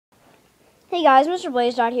Hey guys, Mr.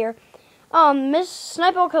 Blaze not here. Miss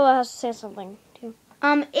Sniper Killer has to say something too.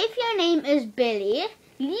 If your name is Billy,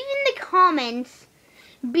 leave in the comments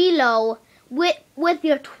below with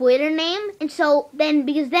your Twitter name, and so then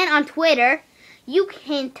because then on Twitter you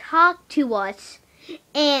can talk to us,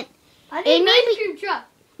 and maybe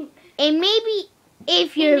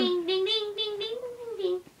if you're ding ding ding ding ding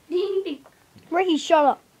ding ding ding. Ricky, shut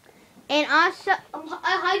up. and also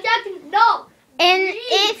Hijacking. No. and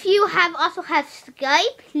if you also have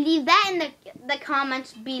Skype, leave that in the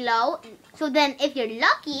comments below. So then if you're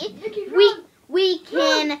lucky, we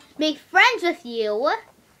can make friends with you.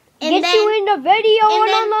 And Get you in the video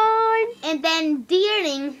online. And then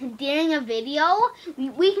during a video,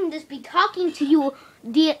 we can just be talking to you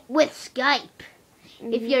with Skype.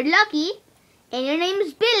 If you're lucky and your name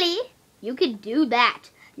is Billy, you could do that.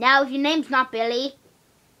 Now, if your name's not Billy,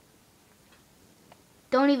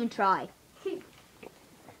 don't even try.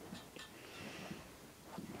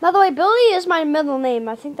 By the way, Billy is my middle name.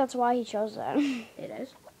 I think that's why he chose that. It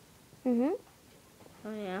is? Mhm.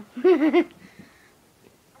 Oh, yeah.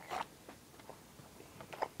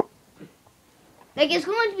 Like, it's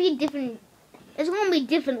going to be different. It's going to be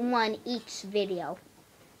different one each video.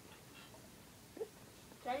 Did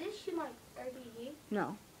I just shoot my RPG?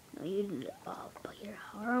 No, you didn't. Oh, but you're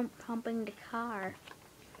humping the car.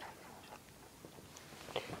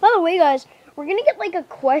 By the way, guys, we're gonna get like a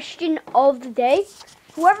question of the day.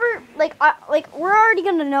 Whoever we're already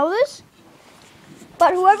gonna know this,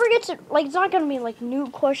 but whoever gets it, like, it's not gonna be like new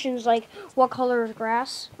questions like what color is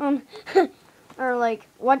grass, or like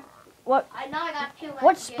what I know I got 2.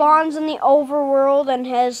 what spawns in the overworld and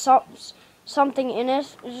has something in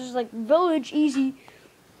it. It's just like village easy.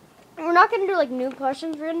 We're not gonna do like new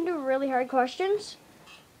questions. We're gonna do really hard questions.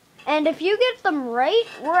 And if you get them right,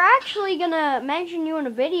 we're actually gonna mention you in a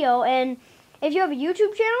video. And if you have a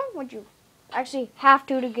YouTube channel, which you actually have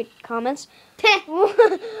to get comments, we'll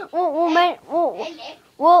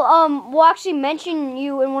actually mention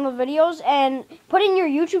you in one of the videos and put in your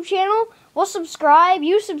YouTube channel. We'll subscribe.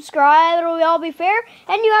 You subscribe. It'll all be fair.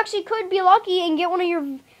 And you actually could be lucky and get one of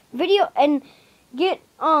your video and get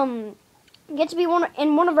to be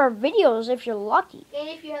in one of our videos if you're lucky. And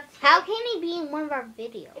if you have How can he be in one of our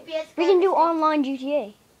videos? If you have We can do online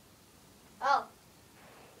GTA. Oh.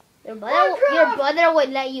 Your brother would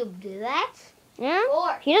let you do that? Yeah?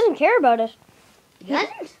 Four. He doesn't care about it. He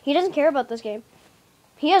doesn't? He doesn't care about this game.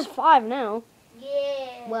 He has 5 now.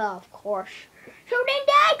 Yeah. Well, of course. So then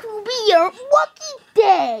that will be your lucky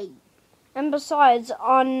day. And besides,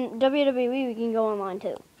 on WWE we can go online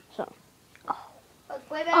too. Let's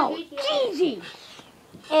play back Oh, GTA. easy.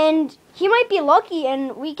 And he might be lucky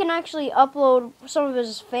and we can actually upload some of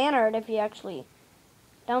his fan art if he actually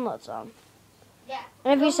downloads some. Yeah.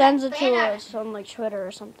 And if he Go sends back, it fan to art. us on like Twitter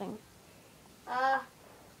or something.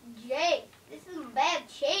 Jay, this is in bad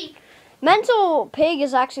shape. Mental Pig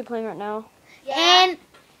is actually playing right now. Yeah. And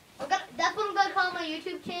That's what I'm gonna call my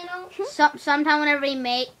YouTube channel. sometime whenever he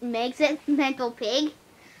makes it, Mental Pig.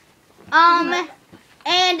 And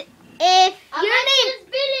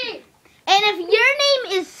if your name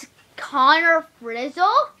is Connor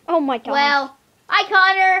Frizzle, Oh my god. well, hi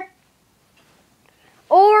Connor.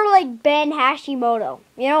 Or like Ben Hashimoto.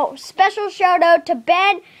 You know, special shout out to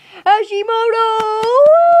Ben Hashimoto!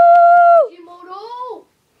 Hashimoto.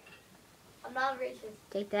 I'm not racist.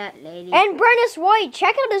 Take that, lady. And Brennis White.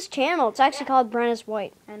 Check out his channel. It's actually called Brennis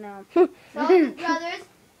White. I know. So his brothers.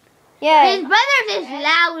 Yeah. His brother is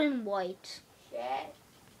loud and white. Shit.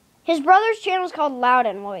 His brother's channel is called Loud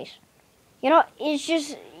and White. You know, it's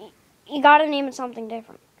just, you gotta name it something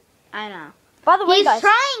different. I know. By the way, He's guys.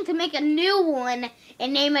 trying to make a new one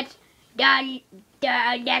and name it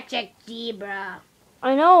That's a Zebra.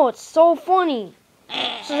 I know, it's so funny.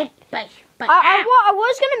 So, I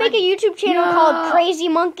was gonna make a YouTube channel called Crazy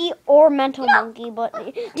Monkey or Mental Monkey, but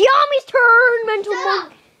Diami's turn, Mental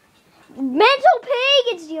Monkey. Mental Pig,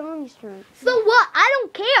 it's Diami's turn. So what? I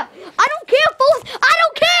don't care. I don't care, folks. I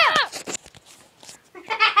don't care.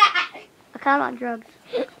 I kind of on drugs.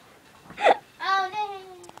 Oh no.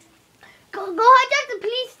 Go hijack the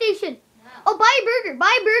police station. No. Oh, buy a burger.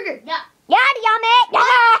 Buy a burger. No.